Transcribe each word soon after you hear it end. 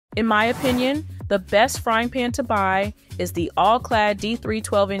In my opinion, the best frying pan to buy is the All-Clad D3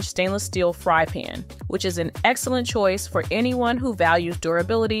 12-inch stainless steel fry pan, which is an excellent choice for anyone who values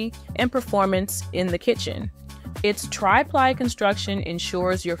durability and performance in the kitchen. Its tri-ply construction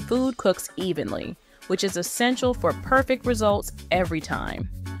ensures your food cooks evenly, which is essential for perfect results every time.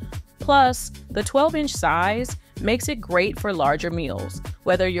 Plus, the 12-inch size makes it great for larger meals,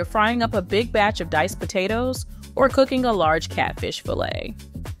 whether you're frying up a big batch of diced potatoes or cooking a large catfish fillet.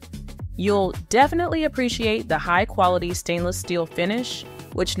 You'll definitely appreciate the high-quality stainless steel finish,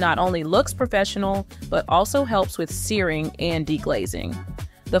 which not only looks professional, but also helps with searing and deglazing.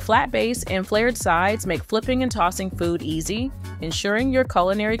 The flat base and flared sides make flipping and tossing food easy, ensuring your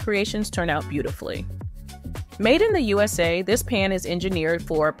culinary creations turn out beautifully. Made in the USA, this pan is engineered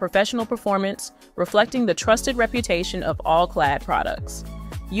for professional performance, reflecting the trusted reputation of All-Clad products.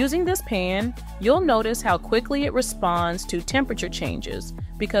 Using this pan, you'll notice how quickly it responds to temperature changes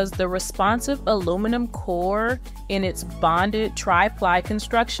because the responsive aluminum core in its bonded tri-ply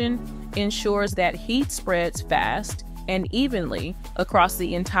construction ensures that heat spreads fast and evenly across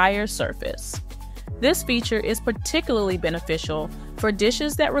the entire surface. This feature is particularly beneficial for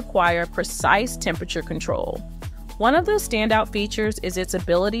dishes that require precise temperature control. One of the standout features is its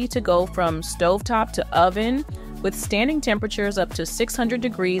ability to go from stovetop to oven with standing temperatures up to 600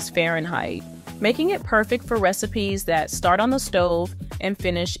 degrees Fahrenheit, making it perfect for recipes that start on the stove and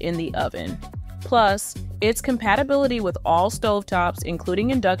finish in the oven. Plus, its compatibility with all stovetops, including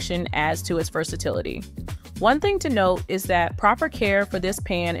induction, adds to its versatility. One thing to note is that proper care for this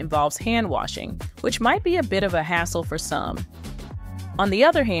pan involves hand washing, which might be a bit of a hassle for some. On the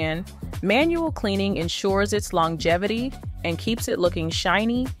other hand, manual cleaning ensures its longevity and keeps it looking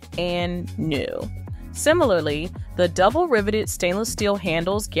shiny and new. Similarly, the double riveted stainless steel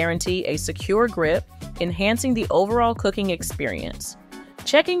handles guarantee a secure grip, enhancing the overall cooking experience.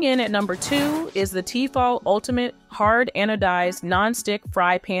 Checking in at number 2 is the T-Fal Ultimate Hard Anodized Nonstick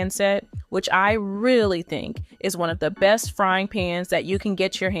Fry Pan Set, which I really think is one of the best frying pans that you can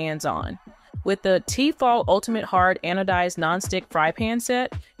get your hands on. With the T-Fal Ultimate Hard Anodized Nonstick Fry Pan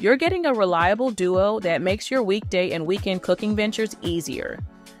Set, you're getting a reliable duo that makes your weekday and weekend cooking ventures easier.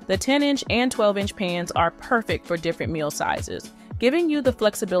 The 10-inch and 12-inch pans are perfect for different meal sizes, giving you the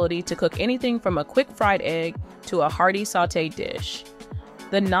flexibility to cook anything from a quick fried egg to a hearty sauté dish.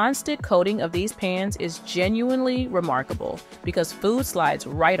 The non-stick coating of these pans is genuinely remarkable because food slides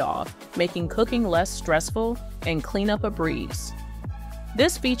right off, making cooking less stressful and cleanup a breeze.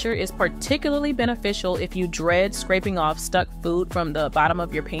 This feature is particularly beneficial if you dread scraping off stuck food from the bottom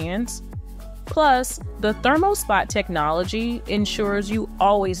of your pans. Plus, the thermospot technology ensures you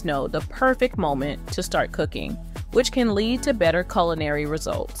always know the perfect moment to start cooking, which can lead to better culinary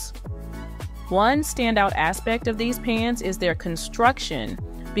results. One standout aspect of these pans is their construction,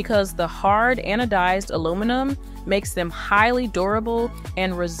 because the hard anodized aluminum makes them highly durable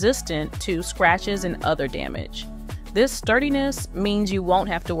and resistant to scratches and other damage. This sturdiness means you won't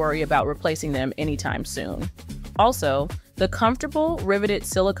have to worry about replacing them anytime soon. Also, the comfortable riveted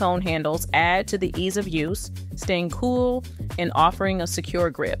silicone handles add to the ease of use, staying cool and offering a secure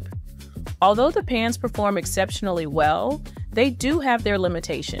grip. Although the pans perform exceptionally well, they do have their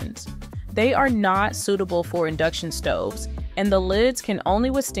limitations. They are not suitable for induction stoves, and the lids can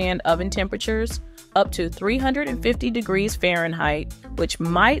only withstand oven temperatures up to 350 degrees Fahrenheit, which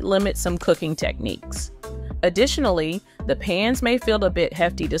might limit some cooking techniques. Additionally, the pans may feel a bit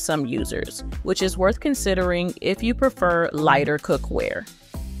hefty to some users, which is worth considering if you prefer lighter cookware.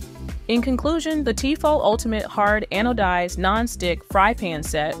 In conclusion, the T-Fal Ultimate Hard Anodized Nonstick Fry Pan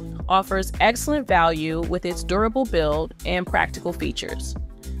Set offers excellent value with its durable build and practical features.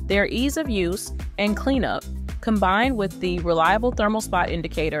 Their ease of use and cleanup, combined with the reliable thermal spot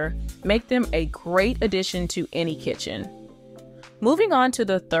indicator, make them a great addition to any kitchen. Moving on to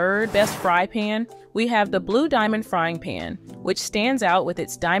the third best fry pan, we have the Blue Diamond Frying Pan, which stands out with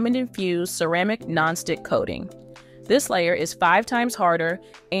its diamond-infused ceramic nonstick coating. This layer is 5 times harder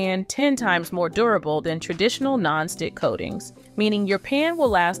and 10 times more durable than traditional nonstick coatings, meaning your pan will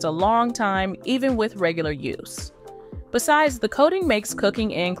last a long time even with regular use. Besides, the coating makes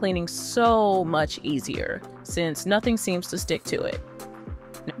cooking and cleaning so much easier, since nothing seems to stick to it.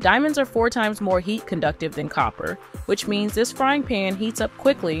 Diamonds are 4 times more heat conductive than copper, which means this frying pan heats up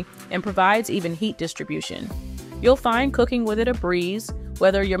quickly and provides even heat distribution. You'll find cooking with it a breeze,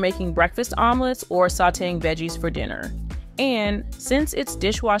 whether you're making breakfast omelets or sautéing veggies for dinner. And since it's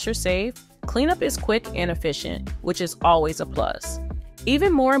dishwasher safe, cleanup is quick and efficient, which is always a plus.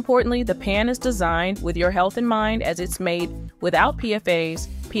 Even more importantly, the pan is designed with your health in mind, as it's made without PFAs,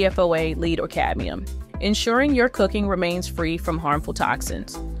 PFOA, lead, or cadmium, ensuring your cooking remains free from harmful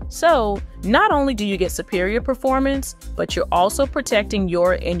toxins. So, not only do you get superior performance, but you're also protecting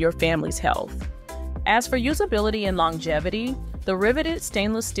your and your family's health. As for usability and longevity, the riveted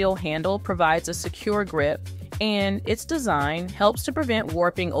stainless steel handle provides a secure grip, and its design helps to prevent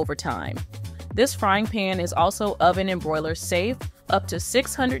warping over time. This frying pan is also oven and broiler safe up to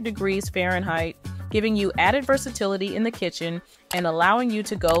 600 degrees Fahrenheit, giving you added versatility in the kitchen and allowing you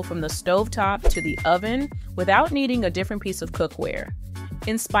to go from the stovetop to the oven without needing a different piece of cookware.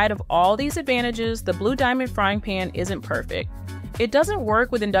 In spite of all these advantages, the Blue Diamond frying pan isn't perfect. It doesn't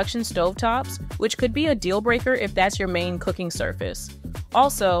work with induction stovetops, which could be a deal breaker if that's your main cooking surface.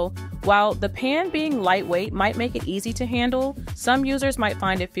 Also, while the pan being lightweight might make it easy to handle, some users might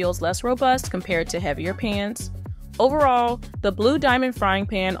find it feels less robust compared to heavier pans. Overall, the Blue Diamond frying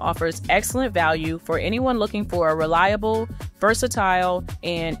pan offers excellent value for anyone looking for a reliable, versatile,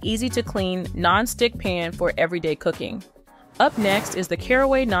 and easy to clean non-stick pan for everyday cooking. Up next is the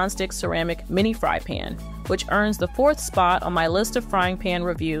Caraway Nonstick Ceramic Mini Fry Pan, which earns the 4th spot on my list of frying pan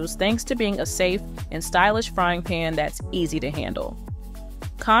reviews thanks to being a safe and stylish frying pan that's easy to handle.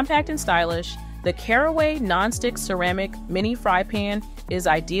 Compact and stylish, the Caraway Nonstick Ceramic Mini Fry Pan is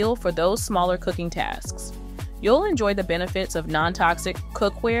ideal for those smaller cooking tasks. You'll enjoy the benefits of non-toxic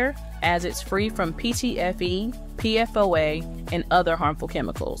cookware as it's free from PTFE, PFOA, and other harmful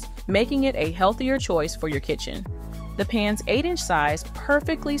chemicals, making it a healthier choice for your kitchen. The pan's 8-inch size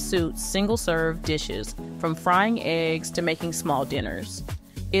perfectly suits single-serve dishes, from frying eggs to making small dinners.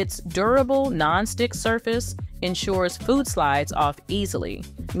 Its durable, non-stick surface ensures food slides off easily,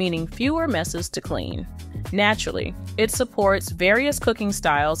 meaning fewer messes to clean. Naturally, it supports various cooking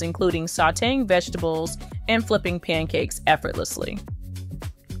styles, including sautéing vegetables and flipping pancakes effortlessly.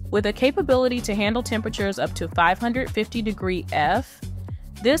 With a capability to handle temperatures up to 550 degree F,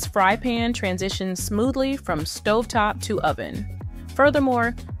 this fry pan transitions smoothly from stovetop to oven.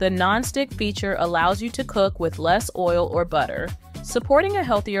 Furthermore, the non-stick feature allows you to cook with less oil or butter, supporting a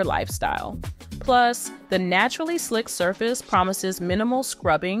healthier lifestyle. Plus, the naturally slick surface promises minimal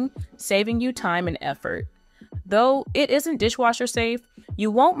scrubbing, saving you time and effort. Though it isn't dishwasher safe,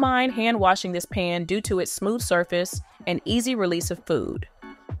 you won't mind hand washing this pan due to its smooth surface and easy release of food.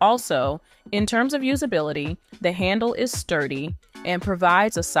 Also, in terms of usability, the handle is sturdy and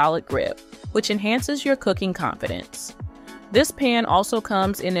provides a solid grip, which enhances your cooking confidence. This pan also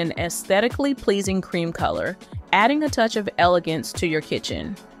comes in an aesthetically pleasing cream color, adding a touch of elegance to your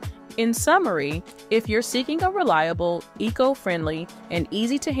kitchen. In summary, if you're seeking a reliable, eco-friendly, and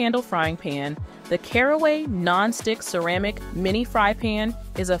easy-to-handle frying pan, the Caraway Nonstick Ceramic Mini Fry Pan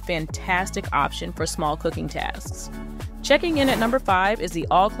is a fantastic option for small cooking tasks. Checking in at number 5 is the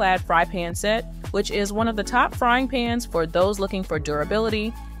All-Clad Fry Pan Set, which is one of the top frying pans for those looking for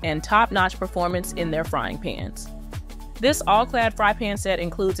durability and top-notch performance in their frying pans. This All-Clad fry pan set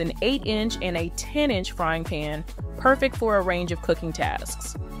includes an 8-inch and a 10-inch frying pan, perfect for a range of cooking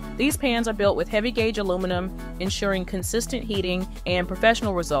tasks. These pans are built with heavy gauge aluminum, ensuring consistent heating and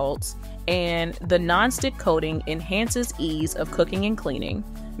professional results, and the non-stick coating enhances ease of cooking and cleaning,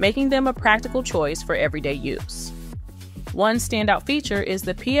 making them a practical choice for everyday use. One standout feature is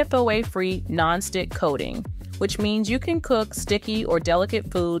the PFOA-free non-stick coating, which means you can cook sticky or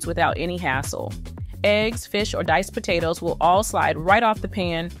delicate foods without any hassle. Eggs, fish, or diced potatoes will all slide right off the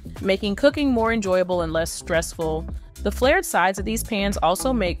pan, making cooking more enjoyable and less stressful. The flared sides of these pans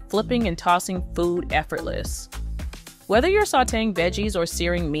also make flipping and tossing food effortless. Whether you're sautéing veggies or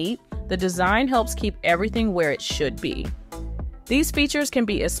searing meat, the design helps keep everything where it should be. These features can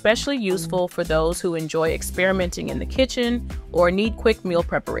be especially useful for those who enjoy experimenting in the kitchen or need quick meal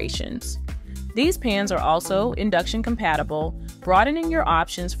preparations. These pans are also induction compatible, broadening your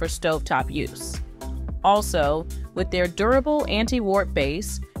options for stovetop use. Also, with their durable anti-warp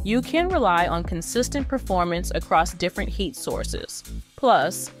base, you can rely on consistent performance across different heat sources.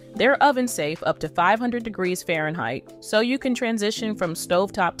 Plus, they're oven safe up to 500 degrees Fahrenheit, so you can transition from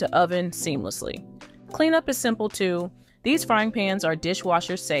stovetop to oven seamlessly. Cleanup is simple too. These frying pans are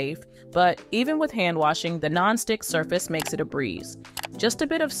dishwasher safe, but even with hand washing, the non-stick surface makes it a breeze. Just a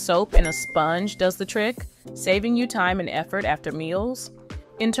bit of soap and a sponge does the trick, saving you time and effort after meals.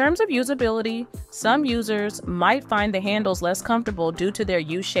 In terms of usability, some users might find the handles less comfortable due to their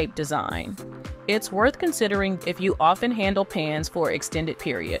U-shaped design. It's worth considering if you often handle pans for extended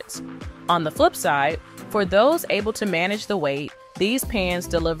periods. On the flip side, for those able to manage the weight, these pans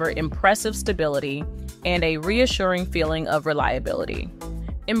deliver impressive stability and a reassuring feeling of reliability.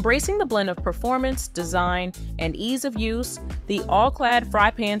 Embracing the blend of performance, design, and ease of use, the All-Clad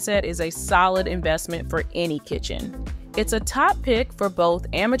fry pan set is a solid investment for any kitchen. It's a top pick for both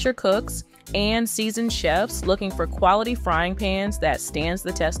amateur cooks and seasoned chefs looking for quality frying pans that stands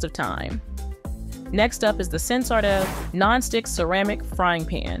the test of time. Next up is the Sensarte Nonstick Ceramic Frying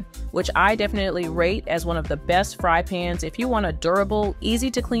Pan, which I definitely rate as one of the best fry pans if you want a durable,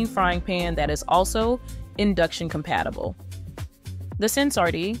 easy-to-clean frying pan that is also induction compatible. The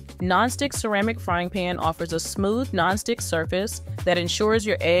Sensarte Nonstick Ceramic Frying Pan offers a smooth nonstick surface that ensures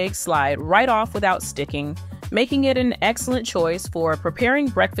your eggs slide right off without sticking, making it an excellent choice for preparing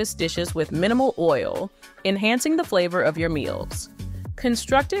breakfast dishes with minimal oil, enhancing the flavor of your meals.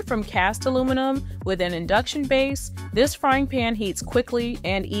 Constructed from cast aluminum with an induction base, this frying pan heats quickly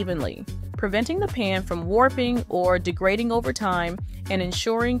and evenly, preventing the pan from warping or degrading over time and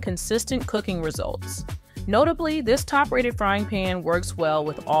ensuring consistent cooking results. Notably, this top-rated frying pan works well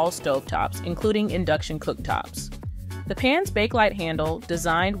with all stovetops, including induction cooktops. The pan's bakelite handle,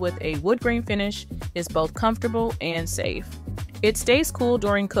 designed with a wood grain finish, is both comfortable and safe. It stays cool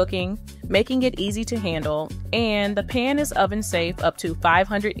during cooking, making it easy to handle, and the pan is oven safe up to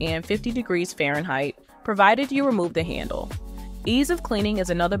 550 degrees Fahrenheit, provided you remove the handle. Ease of cleaning is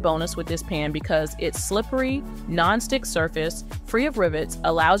another bonus with this pan because its slippery, non-stick surface, free of rivets,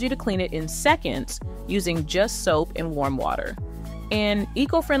 allows you to clean it in seconds using just soap and warm water. An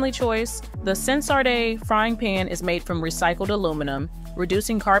eco-friendly choice, the Sensarte frying pan is made from recycled aluminum,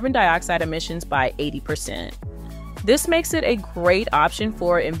 reducing carbon dioxide emissions by 80%. This makes it a great option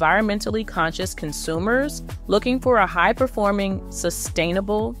for environmentally conscious consumers looking for a high-performing,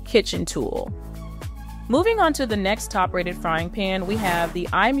 sustainable kitchen tool. Moving on to the next top-rated frying pan, we have the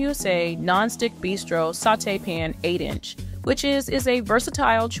Imusa Nonstick Bistro Saute Pan 8-inch, which is a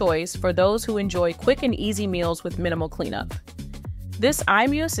versatile choice for those who enjoy quick and easy meals with minimal cleanup. This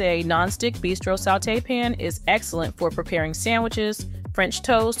Imusa Nonstick Bistro Saute Pan is excellent for preparing sandwiches, French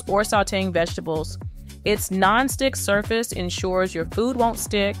toast, or sautéing vegetables. Its non-stick surface ensures your food won't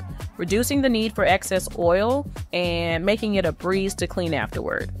stick, reducing the need for excess oil and making it a breeze to clean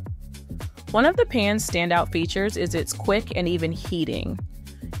afterward. One of the pan's standout features is its quick and even heating.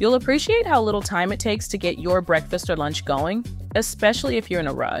 You'll appreciate how little time it takes to get your breakfast or lunch going, especially if you're in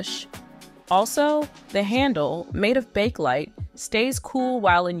a rush. Also, the handle, made of bakelite, stays cool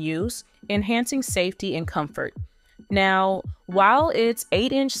while in use, enhancing safety and comfort. Now, while its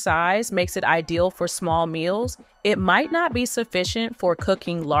 8-inch size makes it ideal for small meals, it might not be sufficient for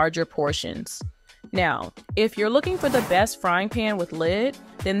cooking larger portions. Now, if you're looking for the best frying pan with lid,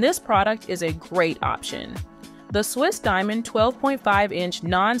 then this product is a great option. The Swiss Diamond 12.5-inch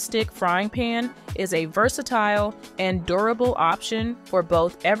non-stick frying pan is a versatile and durable option for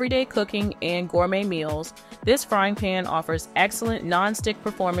both everyday cooking and gourmet meals. This frying pan offers excellent non-stick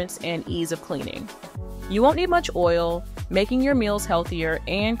performance and ease of cleaning. You won't need much oil, making your meals healthier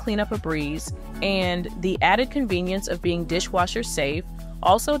and clean up a breeze, and the added convenience of being dishwasher safe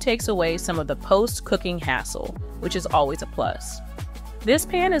also takes away some of the post-cooking hassle, which is always a plus. This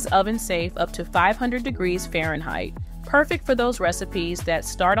pan is oven safe up to 500 degrees Fahrenheit, perfect for those recipes that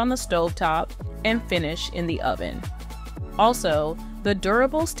start on the stovetop and finish in the oven. Also, the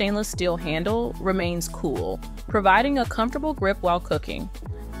durable stainless steel handle remains cool, providing a comfortable grip while cooking.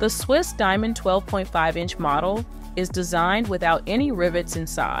 The Swiss Diamond 12.5-inch model is designed without any rivets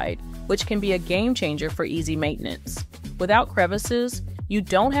inside, which can be a game changer for easy maintenance. Without crevices, you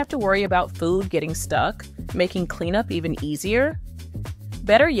don't have to worry about food getting stuck, making cleanup even easier.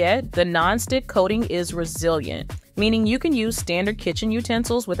 Better yet, the non-stick coating is resilient, meaning you can use standard kitchen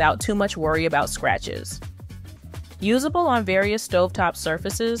utensils without too much worry about scratches. Usable on various stovetop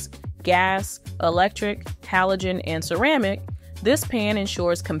surfaces, gas, electric, halogen, and ceramic, this pan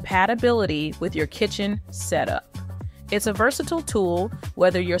ensures compatibility with your kitchen setup. It's a versatile tool,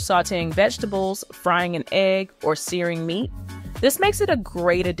 whether you're sautéing vegetables, frying an egg, or searing meat. This makes it a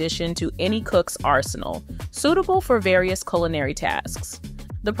great addition to any cook's arsenal, suitable for various culinary tasks.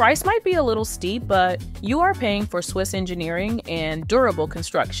 The price might be a little steep, but you are paying for Swiss engineering and durable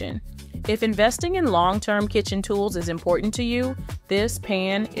construction. If investing in long-term kitchen tools is important to you, this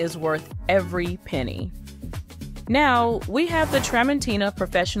pan is worth every penny. Now, we have the Tramontina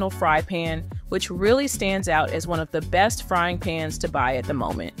Professional Fry Pan, which really stands out as one of the best frying pans to buy at the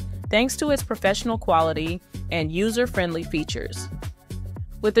moment, thanks to its professional quality and user-friendly features.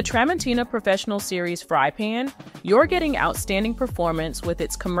 With the Tramontina Professional Series Fry Pan, you're getting outstanding performance with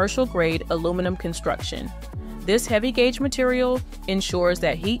its commercial-grade aluminum construction. This heavy-gauge material ensures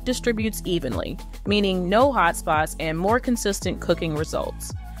that heat distributes evenly, meaning no hot spots and more consistent cooking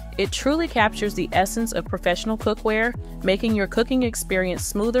results. It truly captures the essence of professional cookware, making your cooking experience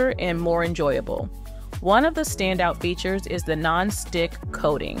smoother and more enjoyable. One of the standout features is the non-stick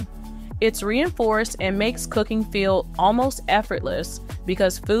coating. It's reinforced and makes cooking feel almost effortless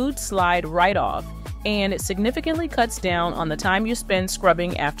because foods slide right off, and it significantly cuts down on the time you spend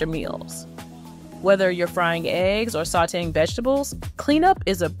scrubbing after meals. Whether you're frying eggs or sautéing vegetables, cleanup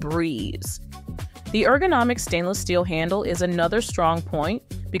is a breeze. The ergonomic stainless steel handle is another strong point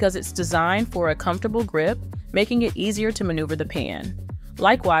because it's designed for a comfortable grip, making it easier to maneuver the pan.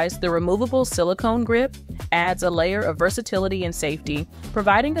 Likewise, the removable silicone grip adds a layer of versatility and safety,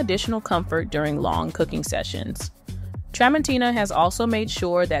 providing additional comfort during long cooking sessions. Tramontina has also made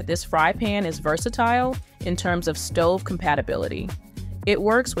sure that this fry pan is versatile in terms of stove compatibility. It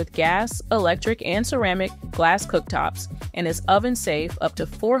works with gas, electric, and ceramic glass cooktops and is oven safe up to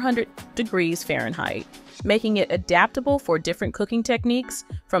 400 degrees Fahrenheit, making it adaptable for different cooking techniques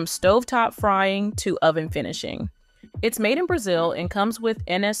from stovetop frying to oven finishing. It's made in Brazil and comes with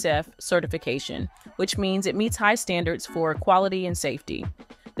NSF certification, which means it meets high standards for quality and safety.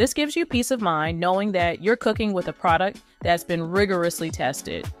 This gives you peace of mind knowing that you're cooking with a product that's been rigorously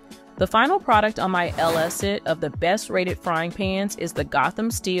tested. The final product on my LS set of the best rated frying pans is the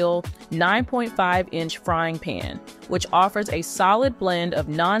Gotham Steel 9.5-inch frying pan, which offers a solid blend of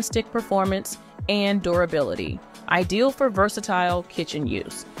non-stick performance and durability, ideal for versatile kitchen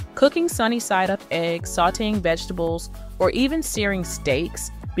use. Cooking sunny-side-up eggs, sautéing vegetables, or even searing steaks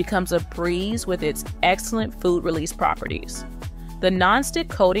becomes a breeze with its excellent food release properties. The non-stick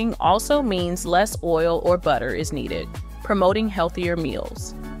coating also means less oil or butter is needed, promoting healthier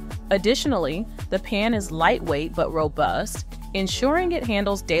meals. Additionally, the pan is lightweight but robust, ensuring it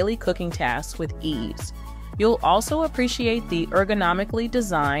handles daily cooking tasks with ease. You'll also appreciate the ergonomically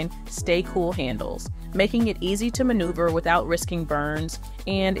designed Stay Cool handles, making it easy to maneuver without risking burns,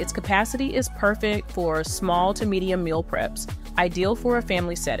 and its capacity is perfect for small to medium meal preps, ideal for a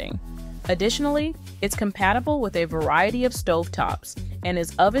family setting. Additionally, it's compatible with a variety of stovetops and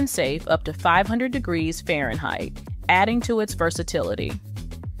is oven safe up to 500 degrees Fahrenheit, adding to its versatility.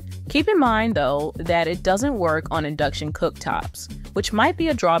 Keep in mind, though, that it doesn't work on induction cooktops, which might be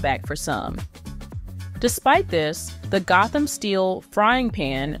a drawback for some. Despite this, the Gotham Steel frying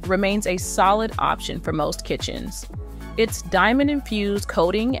pan remains a solid option for most kitchens. Its diamond-infused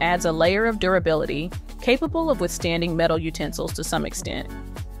coating adds a layer of durability, capable of withstanding metal utensils to some extent.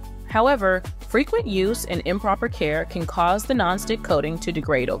 However, frequent use and improper care can cause the nonstick coating to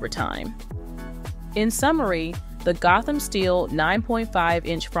degrade over time. In summary, the Gotham Steel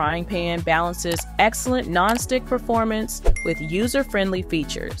 9.5-inch frying pan balances excellent nonstick performance with user-friendly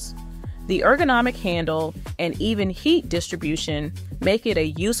features. The ergonomic handle and even heat distribution make it a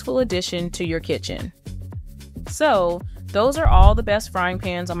useful addition to your kitchen. So, those are all the best frying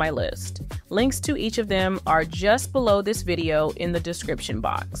pans on my list. Links to each of them are just below this video in the description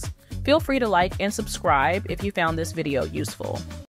box. Feel free to like and subscribe if you found this video useful.